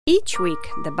Each week,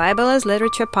 the Bible as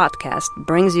Literature podcast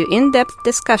brings you in-depth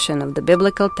discussion of the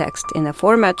biblical text in a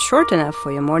format short enough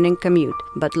for your morning commute,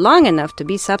 but long enough to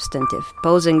be substantive,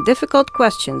 posing difficult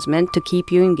questions meant to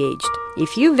keep you engaged.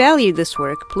 If you value this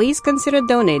work, please consider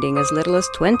donating as little as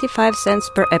 25 cents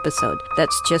per episode.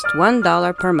 That's just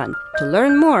 $1 per month. To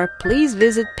learn more, please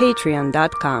visit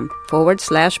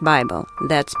patreon.com/Bible.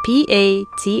 That's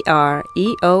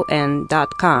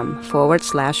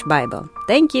patreon.com/Bible.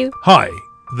 Thank you. Hi.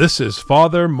 This is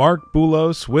Father Mark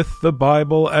Boulos with the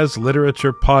Bible as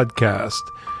Literature podcast.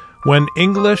 When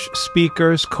English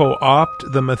speakers co-opt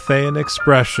the Matthean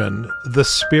expression, the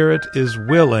spirit is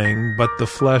willing, but the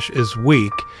flesh is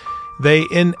weak, they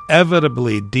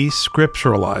inevitably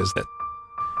descripturalize it.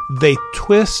 They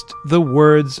twist the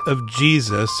words of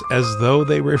Jesus as though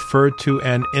they refer to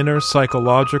an inner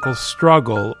psychological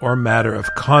struggle or matter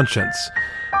of conscience.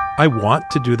 I want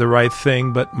to do the right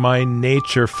thing, but my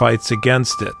nature fights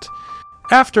against it.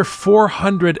 After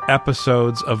 400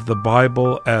 episodes of the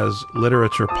Bible as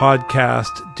Literature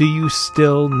podcast, do you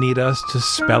still need us to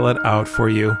spell it out for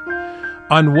you?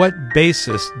 On what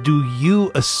basis do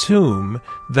you assume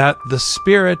that the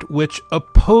spirit which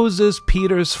opposes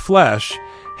Peter's flesh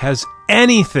has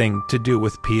anything to do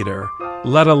with Peter,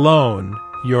 let alone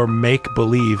your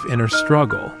make-believe inner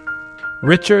struggle?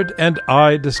 Richard and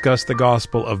I discuss the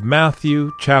Gospel of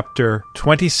Matthew, chapter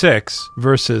 26,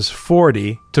 verses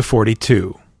 40 to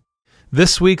 42.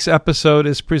 This week's episode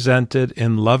is presented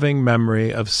in loving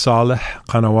memory of Saleh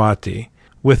Qanawati,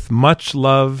 with much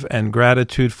love and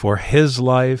gratitude for his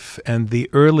life and the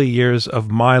early years of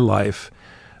my life,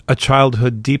 a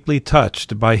childhood deeply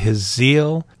touched by his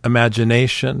zeal,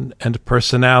 imagination, and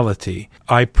personality.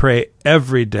 I pray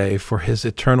every day for his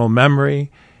eternal memory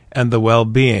and the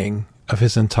well-being of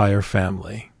his entire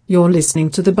family. You're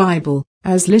listening to the Bible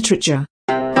as Literature.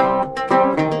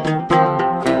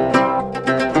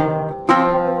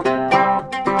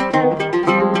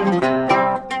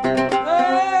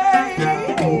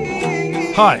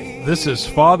 Hi, this is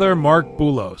Father Mark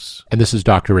Boulos. And this is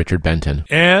Dr. Richard Benton.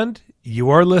 And you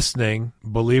are listening,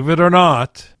 believe it or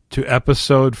not, to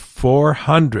episode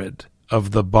 400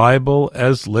 of the Bible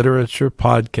as Literature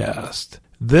podcast.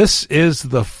 This is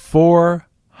the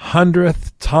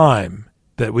 400th time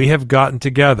that we have gotten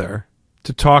together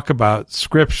to talk about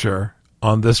Scripture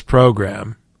on this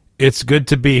program. It's good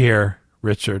to be here,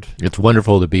 Richard. It's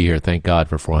wonderful to be here. Thank God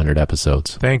for 400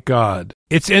 episodes. Thank God.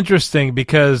 It's interesting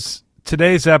because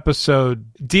today's episode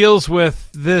deals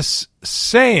with this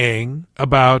saying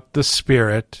about the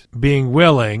spirit being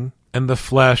willing and the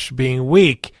flesh being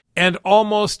weak. And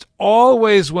almost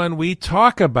always when we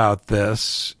talk about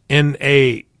this in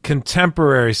a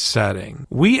contemporary setting,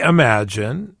 we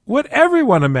imagine what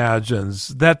everyone imagines,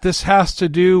 that this has to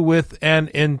do with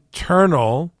an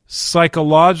internal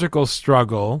psychological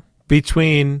struggle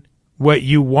between what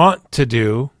you want to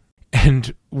do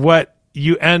and what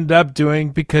you end up doing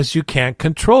because you can't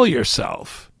control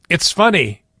yourself. It's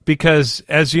funny because,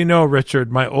 as you know,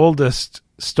 Richard, my oldest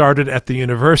started at the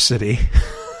university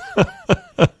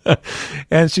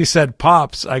and she said,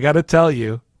 "Pops, I got to tell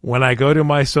you, when I go to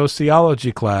my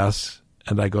sociology class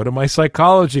and I go to my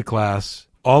psychology class,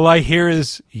 all I hear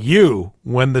is you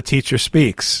when the teacher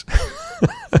speaks."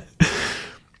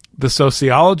 The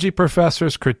sociology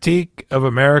professor's critique of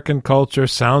American culture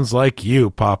sounds like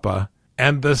you, Papa.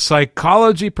 And the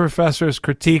psychology professor's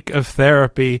critique of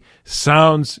therapy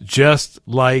sounds just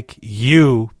like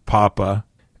you, Papa.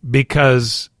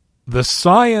 Because the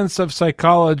science of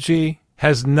psychology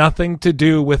has nothing to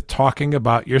do with talking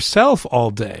about yourself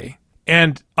all day.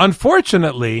 And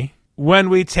unfortunately, when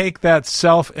we take that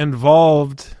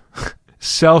self-involved,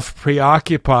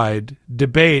 self-preoccupied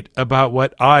debate about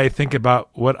what I think about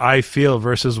what I feel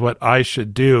versus what I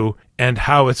should do and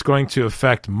how it's going to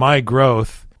affect my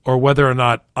growth, or whether or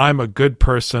not I'm a good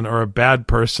person or a bad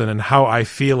person and how I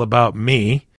feel about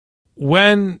me,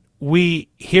 when we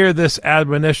hear this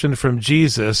admonition from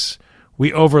Jesus,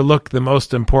 we overlook the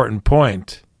most important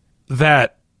point,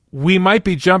 that we might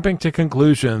be jumping to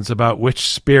conclusions about which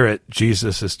spirit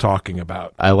Jesus is talking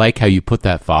about. I like how you put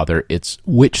that, Father. It's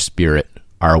which spirit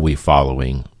are we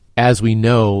following? As we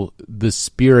know, the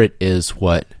spirit is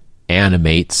what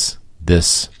animates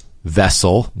this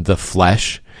vessel, the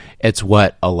flesh. It's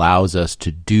what allows us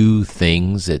to do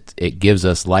things. It gives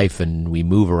us life, and we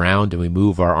move around and we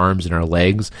move our arms and our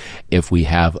legs. If we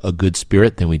have a good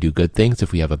spirit, then we do good things.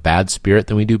 If we have a bad spirit,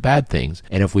 then we do bad things.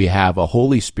 And if we have a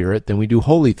Holy Spirit, then we do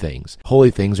holy things. Holy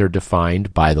things are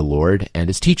defined by the Lord and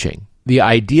His teaching. The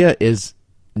idea is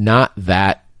not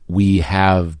that we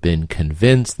have been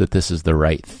convinced that this is the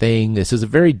right thing. This is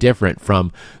very different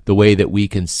from the way that we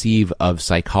conceive of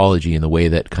psychology and the way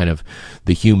that kind of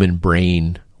the human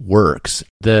brain works.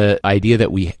 The idea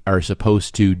that we are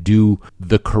supposed to do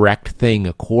the correct thing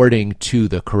according to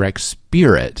the correct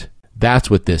spirit, that's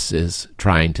what this is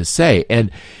trying to say.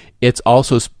 And it's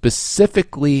also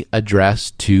specifically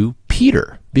addressed to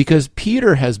Peter, because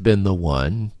Peter has been the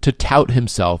one to tout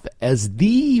himself as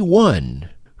the one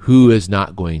who is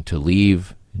not going to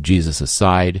leave Jesus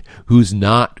aside, who's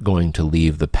not going to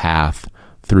leave the path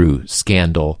through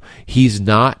scandal. He's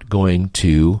not going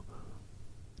to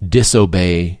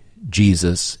disobey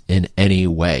Jesus in any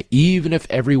way. Even if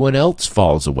everyone else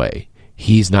falls away,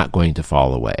 he's not going to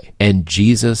fall away. And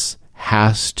Jesus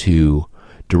has to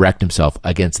direct himself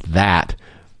against that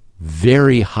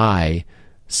very high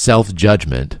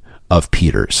self-judgment of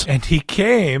Peter's. And he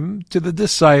came to the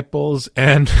disciples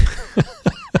and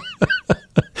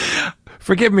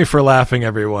forgive me for laughing,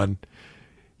 everyone.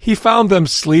 He found them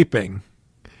sleeping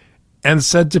and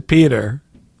said to Peter,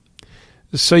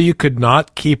 "So you could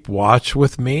not keep watch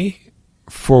with me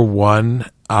for 1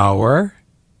 hour?"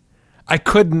 I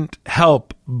couldn't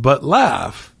help but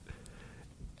laugh.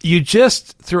 You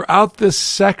just, throughout this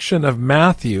section of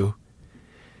Matthew,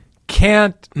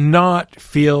 can't not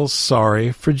feel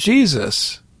sorry for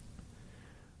Jesus.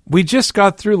 We just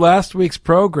got through last week's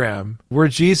program where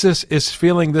Jesus is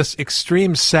feeling this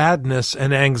extreme sadness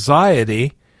and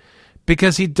anxiety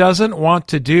because he doesn't want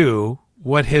to do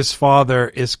what his Father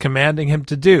is commanding him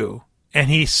to do. And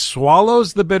he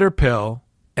swallows the bitter pill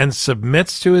and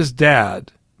submits to his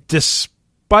dad,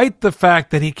 despite the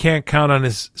fact that he can't count on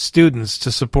his students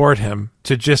to support him,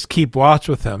 to just keep watch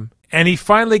with him. And he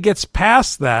finally gets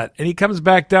past that, and he comes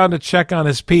back down to check on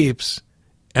his peeps,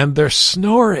 and they're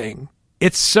snoring.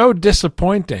 It's so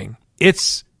disappointing.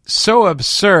 It's so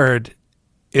absurd.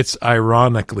 It's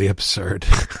ironically absurd.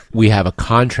 We have a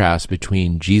contrast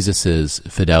between Jesus's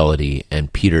fidelity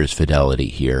and Peter's fidelity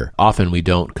here. Often we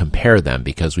don't compare them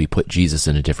because we put Jesus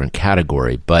in a different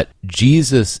category, but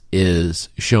Jesus is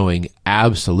showing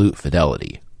absolute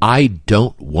fidelity. I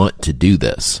don't want to do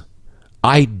this.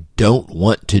 I don't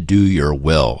want to do your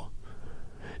will.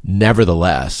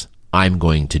 Nevertheless, I'm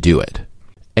going to do it.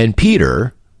 And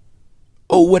Peter,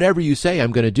 "Oh, whatever you say,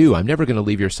 I'm going to do. I'm never going to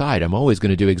leave your side. I'm always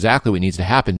going to do exactly what needs to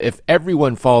happen. If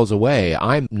everyone falls away,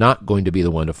 I'm not going to be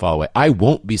the one to fall away. I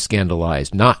won't be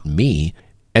scandalized, not me."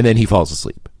 And then he falls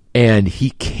asleep. And he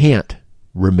can't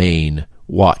remain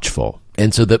watchful.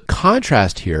 And so the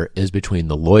contrast here is between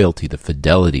the loyalty, the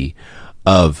fidelity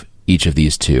of each of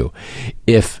these two.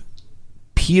 If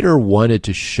Peter wanted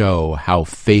to show how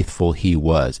faithful he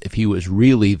was, if he was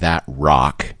really that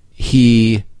rock,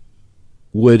 he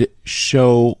would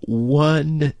show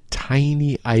one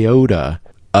tiny iota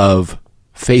of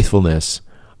faithfulness,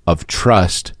 of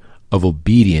trust, of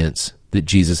obedience that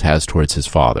Jesus has towards his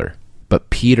Father.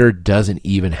 But Peter doesn't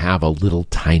even have a little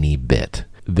tiny bit.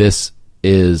 This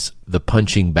is the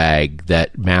punching bag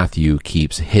that Matthew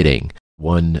keeps hitting.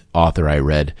 One author I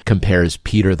read compares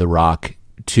Peter the rock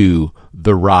to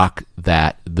the rock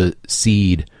that the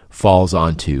seed falls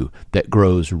onto, that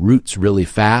grows roots really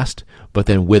fast, but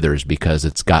then withers because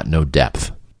it's got no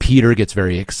depth. Peter gets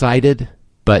very excited,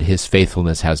 but his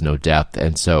faithfulness has no depth.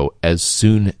 And so as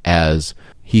soon as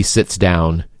he sits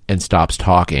down and stops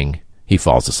talking, he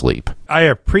falls asleep. I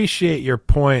appreciate your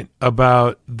point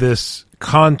about this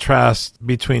contrast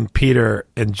between Peter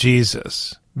and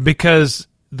Jesus, because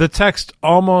the text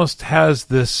almost has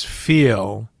this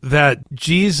feel that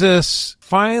Jesus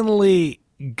finally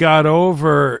got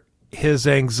over his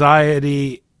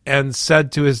anxiety and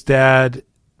said to his dad,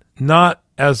 "Not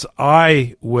as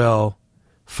I will,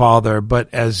 Father, but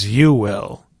as you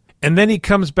will." And then he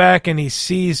comes back and he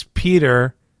sees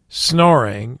Peter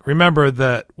snoring. Remember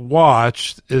that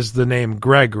watch is the name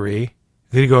Gregory,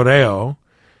 Grigoreo.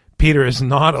 Peter is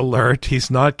not alert.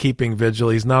 He's not keeping vigil.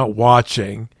 He's not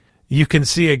watching. You can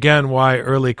see again why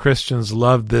early Christians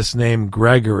loved this name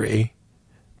Gregory,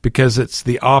 because it's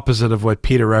the opposite of what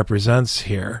Peter represents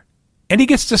here. And he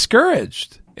gets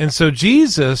discouraged. And so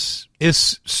Jesus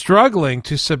is struggling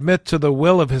to submit to the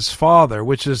will of his Father,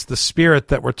 which is the Spirit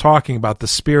that we're talking about, the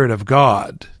Spirit of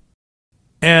God.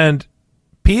 And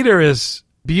Peter is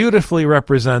beautifully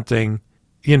representing,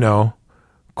 kol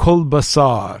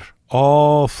basar,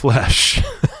 all flesh.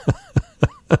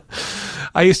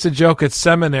 I used to joke at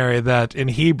seminary that in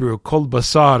Hebrew, kol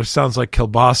basar sounds like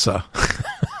kilbasa.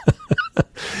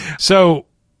 So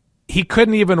he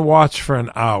couldn't even watch for an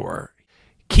hour.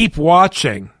 Keep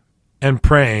watching and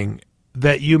praying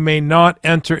that you may not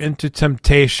enter into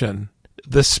temptation.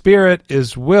 The spirit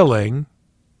is willing,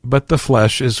 but the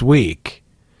flesh is weak.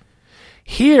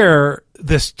 Here,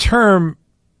 this term,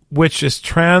 which is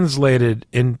translated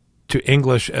into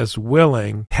English as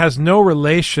willing, has no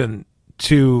relation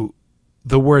to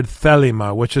the word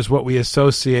thelema, which is what we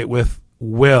associate with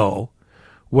will,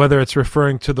 whether it's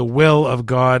referring to the will of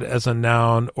God as a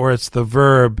noun or it's the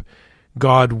verb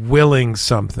God willing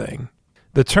something.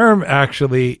 The term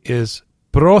actually is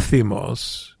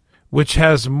prothimos, which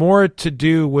has more to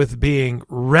do with being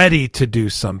ready to do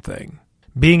something,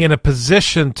 being in a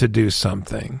position to do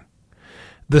something.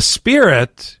 The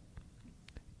Spirit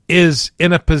is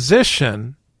in a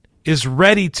position, is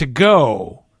ready to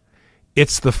go.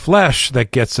 It's the flesh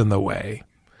that gets in the way.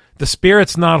 The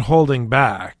Spirit's not holding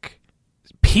back.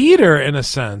 Peter, in a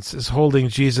sense, is holding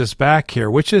Jesus back here,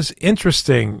 which is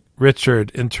interesting, Richard,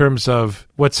 in terms of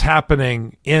what's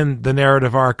happening in the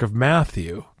narrative arc of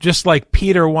Matthew. Just like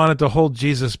Peter wanted to hold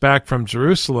Jesus back from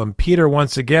Jerusalem, Peter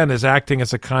once again is acting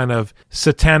as a kind of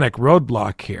satanic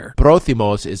roadblock here.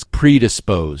 Prothimos is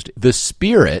predisposed. The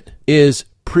Spirit is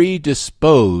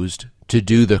predisposed to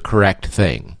do the correct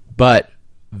thing, but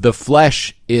the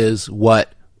flesh is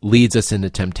what leads us into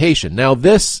temptation. Now,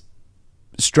 this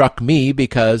struck me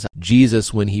because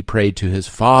Jesus, when he prayed to his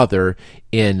Father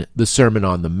in the Sermon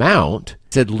on the Mount,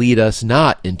 said, "Lead us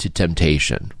not into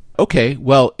temptation." Okay,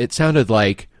 well, it sounded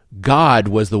like God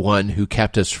was the one who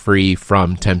kept us free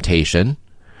from temptation.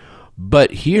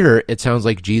 But here it sounds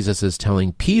like Jesus is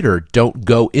telling Peter, don't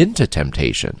go into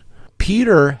temptation.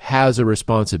 Peter has a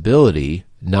responsibility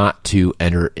not to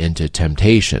enter into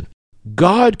temptation.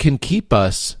 God can keep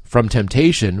us from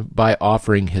temptation by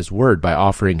offering his word, by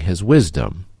offering his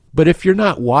wisdom. But if you're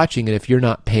not watching and if you're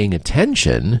not paying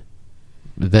attention,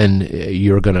 then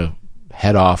you're going to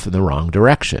head off in the wrong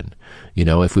direction. You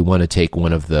know, if we want to take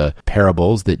one of the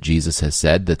parables that Jesus has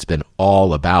said that's been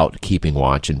all about keeping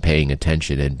watch and paying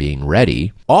attention and being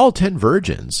ready, all 10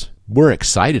 virgins were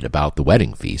excited about the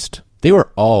wedding feast. They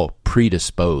were all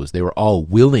predisposed. They were all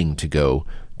willing to go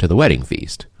to the wedding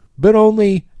feast. But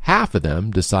only half of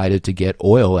them decided to get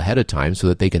oil ahead of time so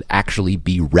that they could actually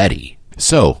be ready.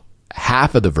 So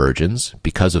half of the virgins,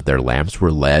 because of their lamps,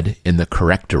 were led in the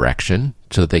correct direction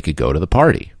so that they could go to the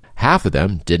party. Half of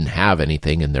them didn't have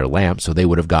anything in their lamp, so they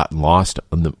would have gotten lost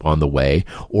on the way,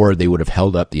 or they would have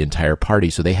held up the entire party,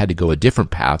 so they had to go a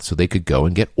different path so they could go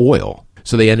and get oil.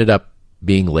 So they ended up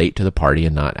being late to the party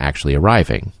and not actually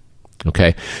arriving.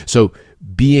 Okay? So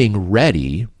being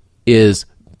ready is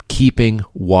keeping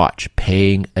watch,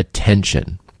 paying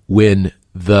attention. When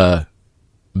the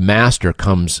master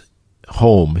comes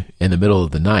home in the middle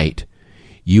of the night,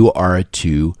 you are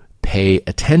to pay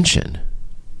attention.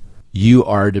 You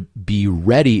are to be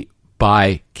ready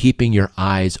by keeping your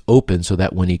eyes open so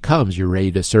that when he comes, you're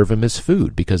ready to serve him his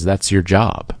food, because that's your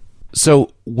job.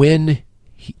 So when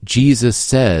Jesus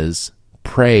says,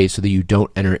 pray so that you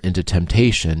don't enter into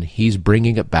temptation, he's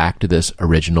bringing it back to this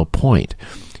original point.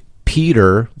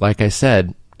 Peter, like I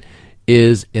said,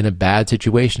 is in a bad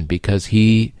situation because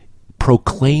he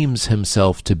proclaims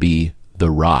himself to be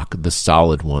the rock, the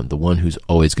solid one, the one who's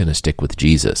always going to stick with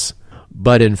Jesus.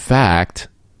 But in fact,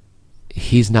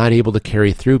 he's not able to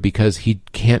carry through because he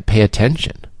can't pay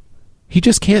attention. He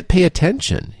just can't pay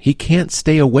attention. He can't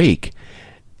stay awake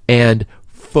and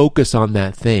focus on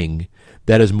that thing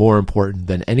that is more important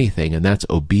than anything, and that's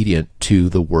obedient to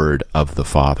the word of the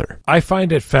Father. I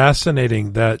find it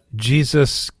fascinating that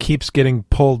Jesus keeps getting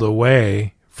pulled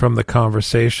away from the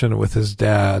conversation with his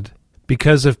dad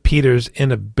because of Peter's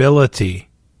inability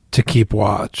to keep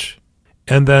watch.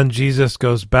 And then Jesus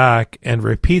goes back and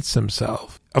repeats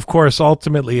himself. Of course,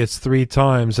 ultimately it's 3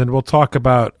 times, and we'll talk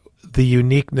about the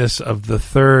uniqueness of the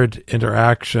third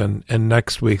interaction in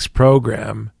next week's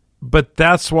program. But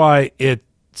that's why it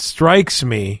strikes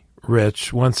me,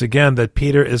 Rich, once again, that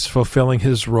Peter is fulfilling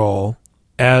his role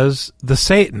as the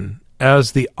Satan,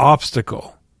 as the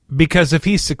obstacle. Because if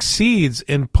he succeeds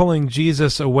in pulling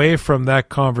Jesus away from that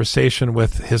conversation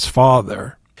with his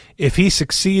Father, if he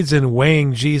succeeds in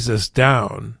weighing Jesus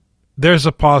down, there's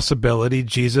a possibility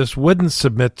Jesus wouldn't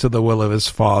submit to the will of his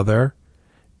Father,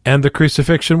 and the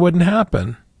crucifixion wouldn't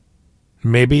happen.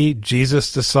 Maybe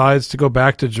Jesus decides to go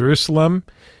back to Jerusalem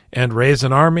and raise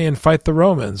an army and fight the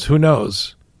Romans. Who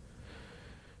knows?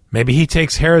 Maybe he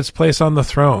takes Herod's place on the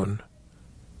throne.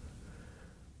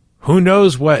 Who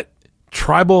knows what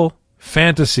tribal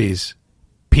fantasies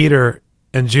Peter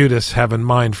and Judas have in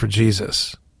mind for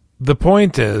Jesus? The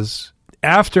point is,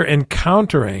 after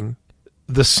encountering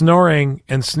the snoring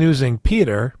and snoozing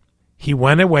Peter, he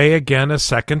went away again a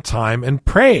second time and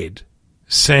prayed,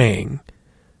 saying,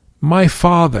 "My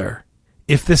Father,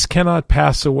 if this cannot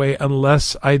pass away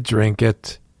unless I drink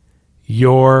it,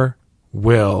 your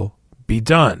will be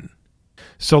done.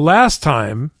 So last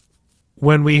time,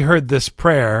 when we heard this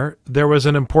prayer, there was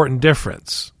an important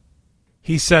difference.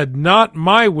 He said, not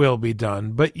my will be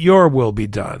done, but your will be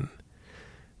done.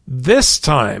 This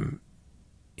time,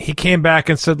 he came back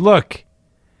and said, look,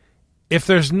 if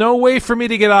there's no way for me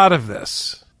to get out of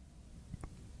this,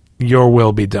 your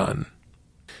will be done.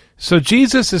 So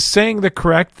Jesus is saying the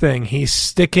correct thing. He's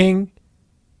sticking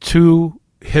to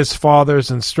his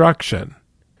Father's instruction.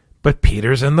 But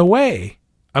Peter's in the way.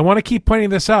 I want to keep pointing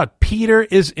this out. Peter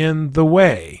is in the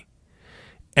way.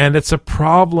 And it's a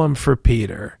problem for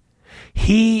Peter.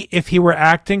 If he were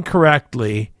acting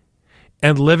correctly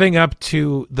and living up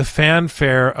to the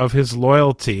fanfare of his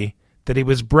loyalty that he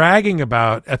was bragging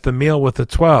about at the meal with the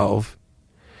 12,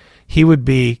 he would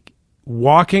be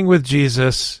walking with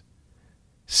Jesus,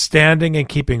 standing and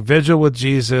keeping vigil with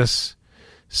Jesus,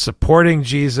 supporting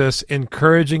Jesus,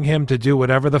 encouraging him to do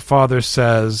whatever the Father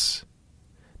says.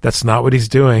 That's not what he's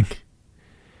doing.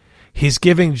 He's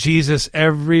giving Jesus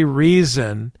every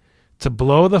reason to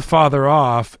blow the Father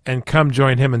off and come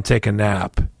join him and take a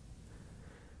nap.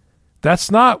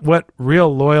 That's not what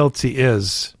real loyalty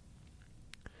is.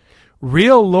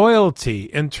 Real loyalty,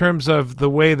 in terms of the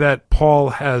way that Paul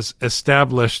has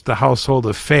established the household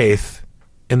of faith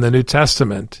in the New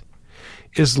Testament,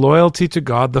 is loyalty to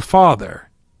God the Father.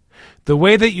 The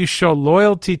way that you show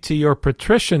loyalty to your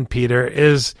patrician, Peter,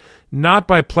 is not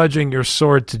by pledging your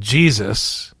sword to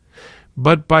Jesus,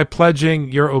 but by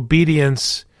pledging your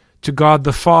obedience to God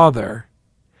the Father.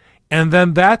 And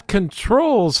then that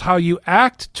controls how you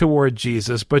act toward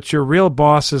Jesus, but your real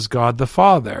boss is God the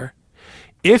Father.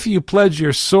 If you pledge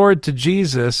your sword to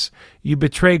Jesus, you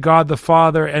betray God the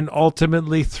Father and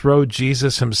ultimately throw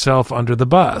Jesus himself under the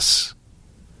bus.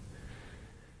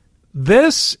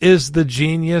 This is the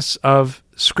genius of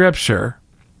Scripture,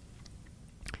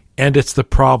 and it's the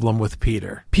problem with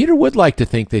Peter. Peter would like to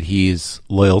think that he's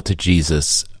loyal to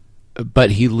Jesus,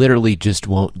 but he literally just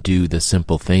won't do the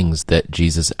simple things that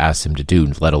Jesus asks him to do,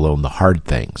 let alone the hard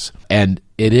things. And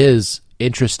it is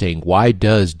interesting. Why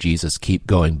does Jesus keep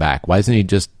going back? Why doesn't he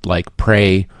just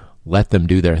pray, let them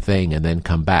do their thing, and then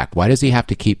come back? Why does he have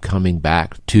to keep coming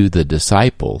back to the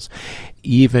disciples?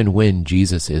 Even when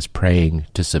Jesus is praying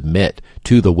to submit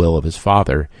to the will of his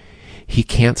Father, he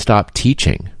can't stop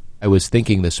teaching. I was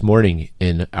thinking this morning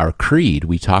in our creed,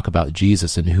 we talk about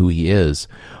Jesus and who he is,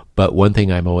 but one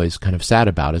thing I'm always kind of sad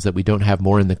about is that we don't have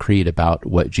more in the creed about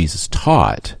what Jesus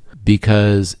taught,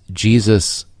 because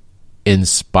Jesus, in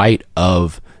spite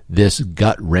of this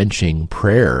gut-wrenching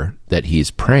prayer that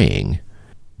he's praying,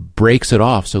 breaks it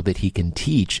off so that he can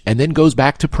teach and then goes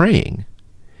back to praying.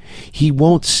 He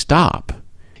won't stop.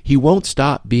 He won't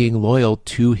stop being loyal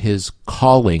to his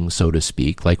calling, so to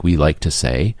speak, like we like to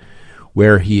say,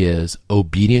 where he is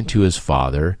obedient to his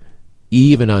Father,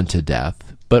 even unto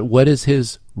death. But what is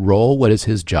his role? What is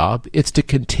his job? It's to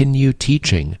continue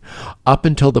teaching up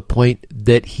until the point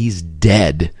that he's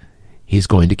dead. He's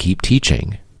going to keep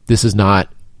teaching. This is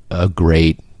not a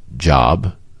great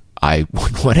job. I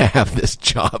would want to have this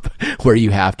job where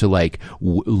you have to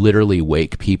literally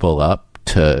wake people up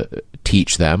to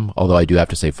teach them. Although I do have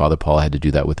to say, Father Paul had to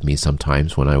do that with me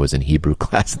sometimes when I was in Hebrew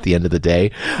class at the end of the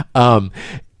day.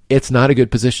 It's not a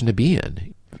good position to be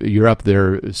in. You're up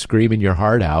there screaming your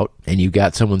heart out, and you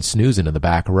got someone snoozing in the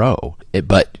back row.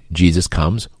 But Jesus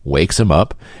comes, wakes him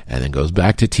up, and then goes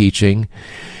back to teaching.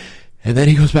 And then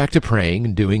he goes back to praying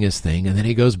and doing his thing, and then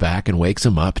he goes back and wakes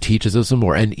him up, teaches us some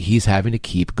more, and he's having to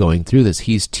keep going through this.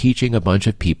 He's teaching a bunch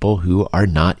of people who are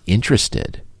not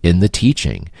interested in the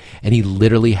teaching, and he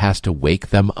literally has to wake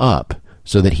them up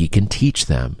so that he can teach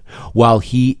them while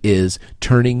he is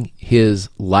turning his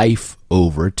life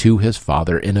over to his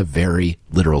Father in a very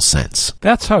literal sense.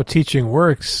 That's how teaching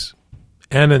works.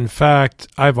 And in fact,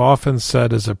 I've often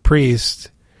said as a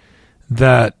priest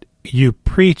that you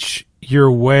preach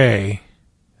your way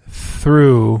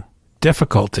through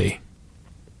difficulty,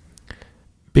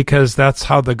 because that's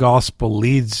how the gospel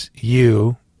leads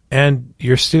you and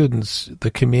your students,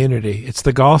 the community. It's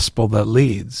the gospel that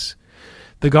leads.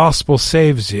 The gospel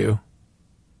saves you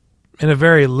in a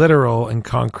very literal and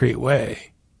concrete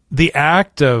way. The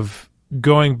act of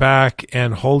going back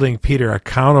and holding Peter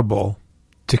accountable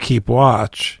to keep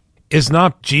watch is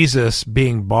not Jesus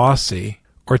being bossy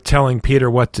or telling Peter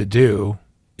what to do.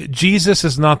 Jesus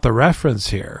is not the reference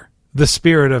here. The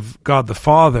Spirit of God the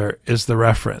Father is the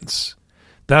reference.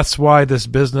 That's why this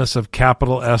business of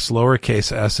capital S,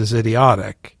 lowercase s is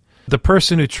idiotic. The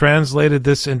person who translated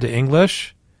this into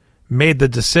English made the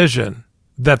decision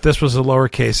that this was a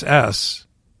lowercase s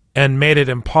and made it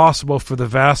impossible for the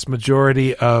vast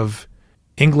majority of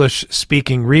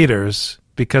English-speaking readers,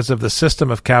 because of the system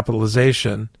of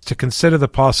capitalization, to consider the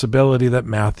possibility that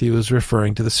Matthew is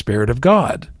referring to the Spirit of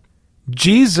God.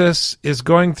 Jesus is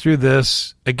going through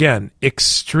this, again,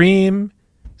 extreme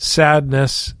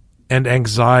sadness and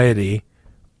anxiety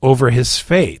over his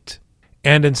fate.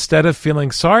 And instead of feeling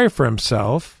sorry for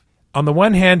himself, on the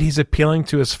one hand, he's appealing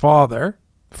to his Father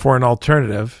for an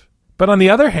alternative, but on the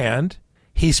other hand,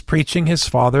 he's preaching his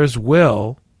Father's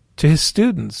will to his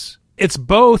students. It's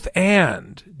both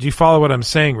and. Do you follow what I'm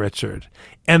saying, Richard?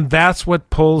 And that's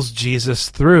what pulls Jesus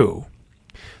through.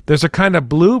 There's a kind of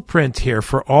blueprint here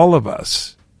for all of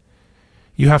us.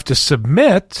 You have to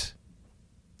submit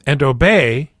and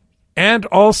obey and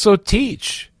also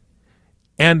teach.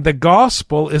 And the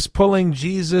gospel is pulling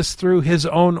Jesus through his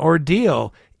own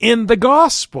ordeal in the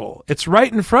gospel. It's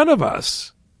right in front of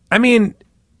us. I mean,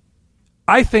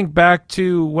 I think back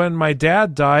to when my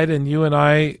dad died and you and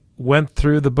I went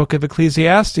through the book of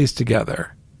Ecclesiastes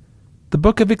together. The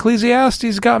book of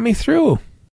Ecclesiastes got me through.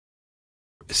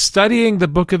 Studying the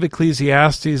book of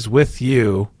Ecclesiastes with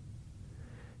you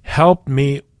helped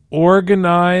me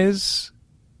organize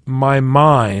my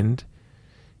mind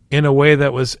in a way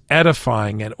that was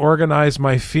edifying and organize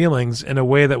my feelings in a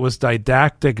way that was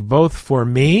didactic both for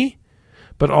me,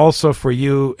 but also for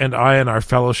you and I and our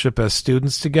fellowship as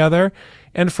students together,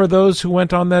 and for those who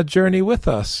went on that journey with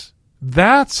us.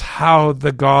 That's how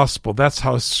the gospel, that's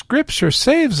how Scripture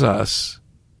saves us.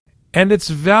 And it's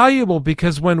valuable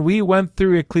because when we went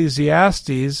through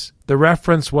Ecclesiastes, the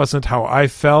reference wasn't how I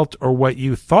felt or what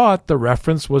you thought. The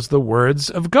reference was the words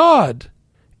of God.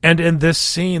 And in this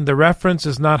scene, the reference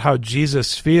is not how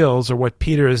Jesus feels or what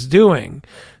Peter is doing.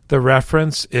 The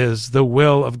reference is the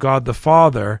will of God the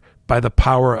Father by the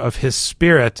power of his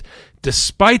Spirit,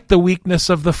 despite the weakness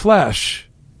of the flesh.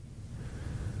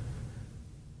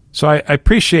 So I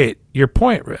appreciate your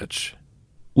point, Rich.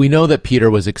 We know that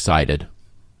Peter was excited.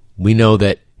 We know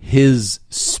that his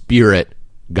spirit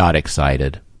got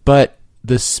excited. But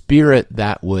the spirit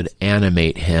that would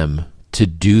animate him to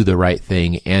do the right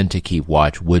thing and to keep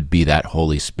watch would be that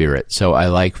Holy Spirit. So I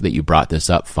like that you brought this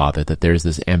up, Father, that there's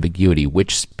this ambiguity.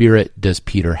 Which spirit does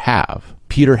Peter have?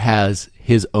 Peter has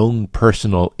his own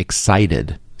personal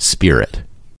excited spirit.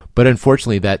 But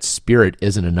unfortunately, that spirit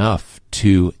isn't enough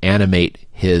to animate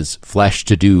his flesh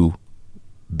to do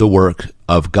the work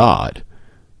of God.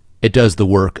 It does the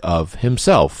work of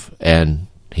himself, and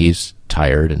he's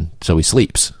tired, and so he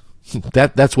sleeps.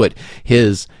 That's what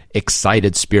his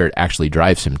excited spirit actually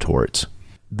drives him towards.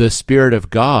 The Spirit of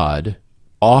God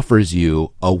offers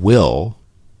you a will,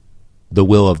 the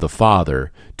will of the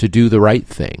Father, to do the right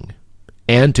thing,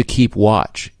 and to keep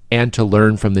watch, and to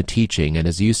learn from the teaching. And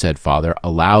as you said, Father,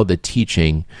 allow the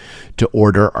teaching to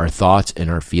order our thoughts and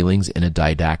our feelings in a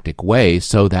didactic way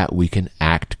so that we can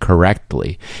act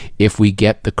correctly. If we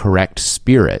get the correct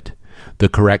spirit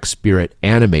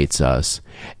animates us,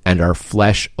 and our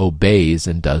flesh obeys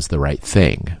and does the right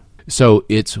thing. So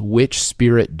it's which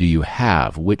spirit do you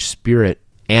have? Which spirit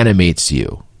animates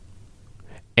you?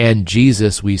 And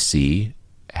Jesus, we see,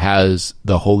 has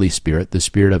the Holy Spirit, the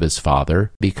Spirit of his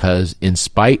Father, because in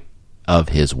spite of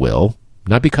his will,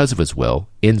 not because of his will,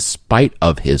 in spite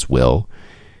of his will,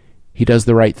 he does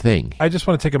the right thing. I just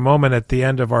want to take a moment at the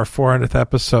end of our 400th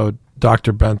episode,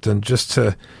 Dr. Benton, just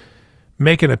to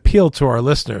make an appeal to our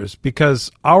listeners, because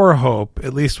our hope,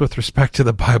 at least with respect to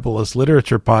the Bible as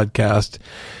Literature podcast,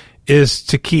 is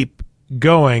to keep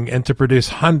going and to produce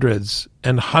hundreds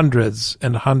and hundreds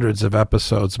and hundreds of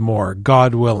episodes more,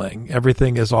 God willing.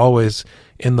 Everything is always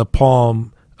in the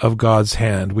palm of God's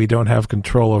hand. We don't have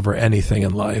control over anything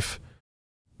in life.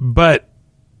 But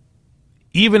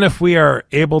even if we are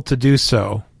able to do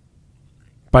so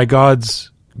by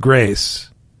God's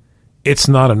grace, it's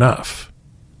not enough.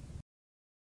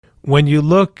 When you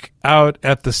look out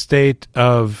at the state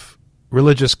of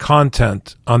religious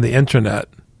content on the internet,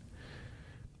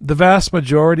 the vast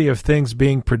majority of things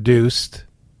being produced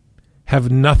have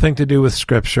nothing to do with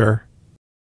Scripture,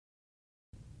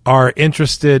 are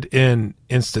interested in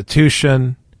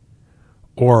institution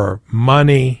or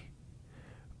money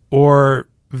or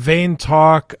vain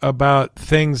talk about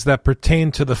things that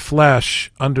pertain to the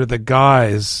flesh under the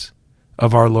guise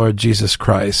of our Lord Jesus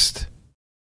Christ.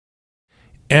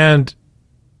 And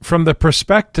from the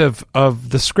perspective of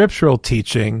the scriptural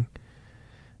teaching,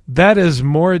 that is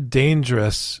more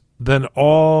dangerous than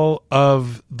all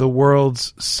of the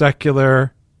world's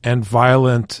secular and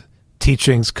violent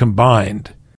teachings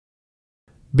combined,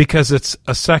 because it's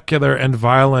a secular and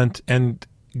violent and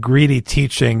greedy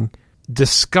teaching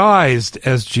disguised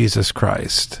as Jesus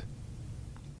Christ.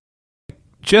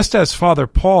 Just as Father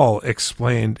Paul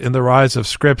explained in The Rise of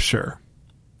Scripture,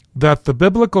 that the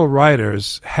biblical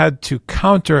writers had to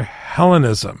counter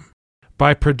Hellenism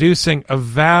by producing a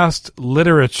vast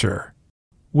literature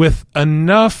with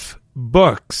enough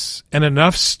books and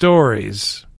enough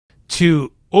stories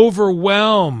to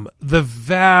overwhelm the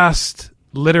vast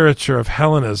literature of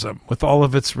Hellenism with all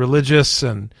of its religious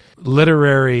and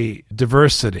literary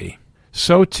diversity.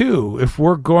 So too, if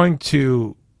we're going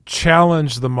to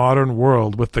challenge the modern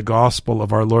world with the gospel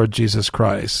of our Lord Jesus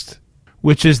Christ,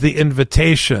 which is the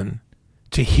invitation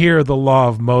to hear the law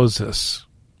of Moses,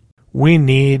 we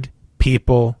need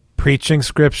people preaching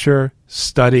Scripture,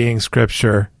 studying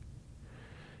Scripture,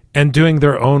 and doing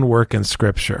their own work in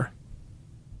Scripture.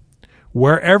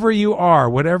 Wherever you are,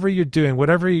 whatever you're doing,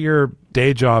 whatever your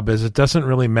day job is, it doesn't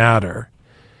really matter.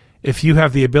 If you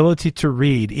have the ability to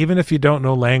read, even if you don't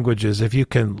know languages, if you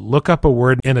can look up a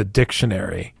word in a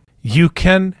dictionary, you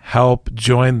can help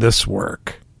join this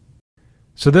work.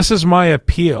 So this is my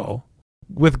appeal.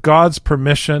 With God's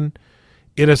permission,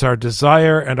 it is our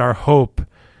desire and our hope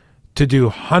to do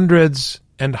hundreds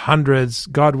and hundreds,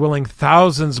 God willing,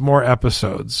 thousands more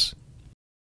episodes.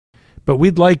 But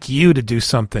we'd like you to do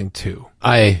something too.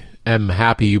 I am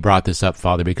happy you brought this up,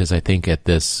 Father, because I think at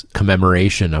this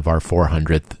commemoration of our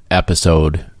 400th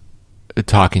episode,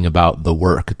 talking about the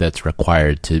work that's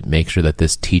required to make sure that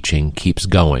this teaching keeps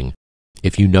going.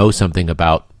 If you know something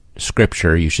about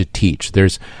Scripture, you should teach.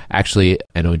 There's actually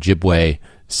an Ojibwe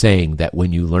saying that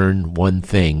when you learn one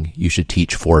thing, you should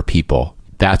teach 4 people.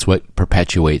 That's what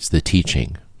perpetuates the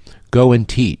teaching. Go and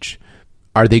teach.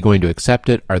 Are they going to accept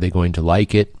it? Are they going to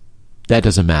like it? That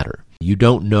doesn't matter. You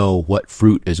don't know what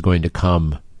fruit is going to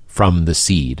come from the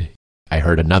seed. I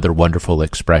heard another wonderful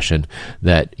expression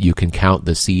that you can count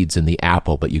the seeds in the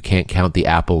apple, but you can't count the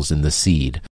apples in the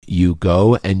seed. You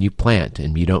go and you plant,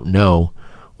 and you don't know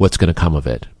what's going to come of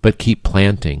it, but keep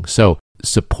planting. So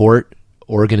support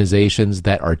organizations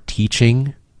that are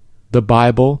teaching the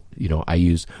Bible. You know, I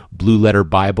use Blue Letter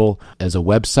Bible as a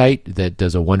website that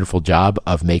does a wonderful job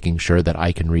of making sure that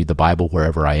I can read the Bible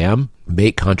wherever I am.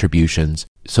 Make contributions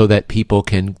so that people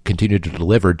can continue to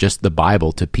deliver just the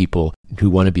Bible to people who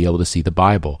want to be able to see the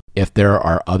Bible. If there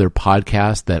are other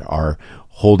podcasts that are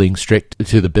holding strict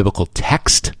to the biblical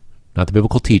text, not the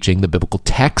biblical teaching, the biblical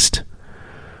text,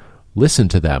 listen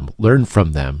to them, learn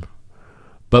from them.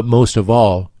 But most of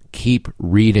all, keep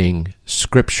reading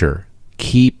Scripture.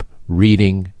 Keep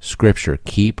reading Scripture.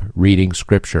 Keep reading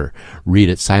Scripture. Read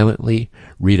it silently.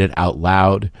 Read it out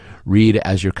loud. Read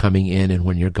as you're coming in and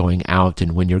when you're going out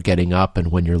and when you're getting up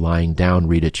and when you're lying down.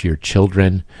 Read it to your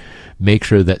children. Make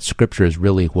sure that Scripture is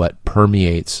really what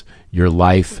permeates your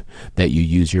life, that you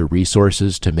use your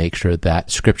resources to make sure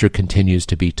that Scripture continues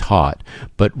to be taught.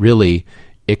 But really,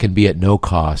 it can be at no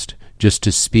cost just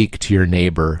to speak to your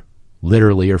neighbor,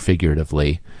 literally or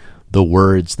figuratively, the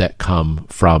words that come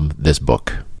from this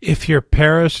book. If your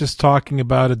parish is talking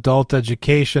about adult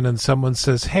education and someone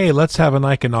says, hey, let's have an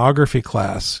iconography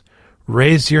class,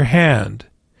 raise your hand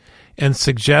and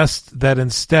suggest that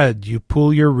instead you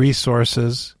pool your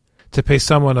resources to pay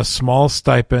someone a small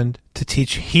stipend to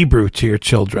teach Hebrew to your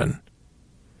children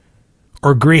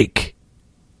or Greek.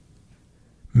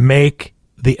 Make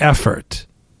the effort.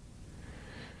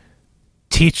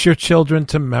 Teach your children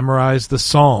to memorize the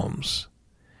Psalms.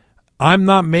 I'm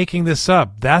not making this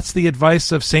up. That's the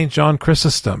advice of St. John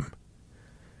Chrysostom.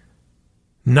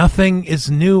 Nothing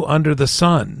is new under the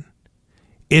sun.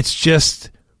 It's just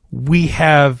we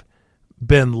have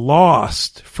been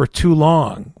lost for too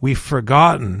long. We've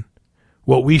forgotten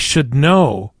what we should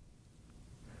know.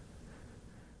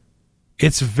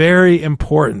 It's very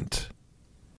important.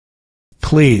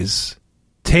 Please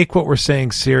take what we're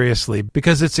saying seriously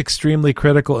because it's extremely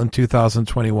critical in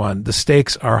 2021. The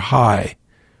stakes are high.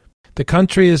 The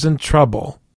country is in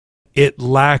trouble. It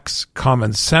lacks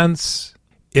common sense.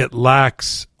 It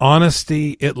lacks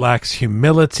honesty. It lacks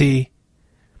humility.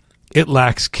 It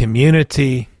lacks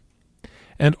community.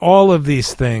 And all of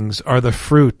these things are the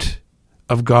fruit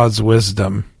of God's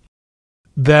wisdom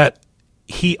that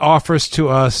He offers to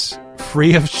us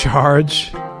free of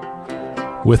charge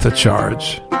with a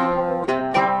charge.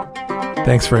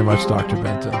 Thanks very much, Dr.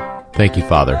 Benton. Thank you,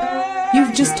 Father.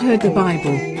 You've just heard the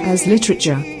Bible as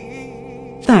literature.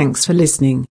 Thanks for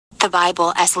listening. The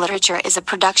Bible as Literature is a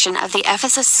production of the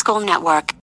Ephesus School Network.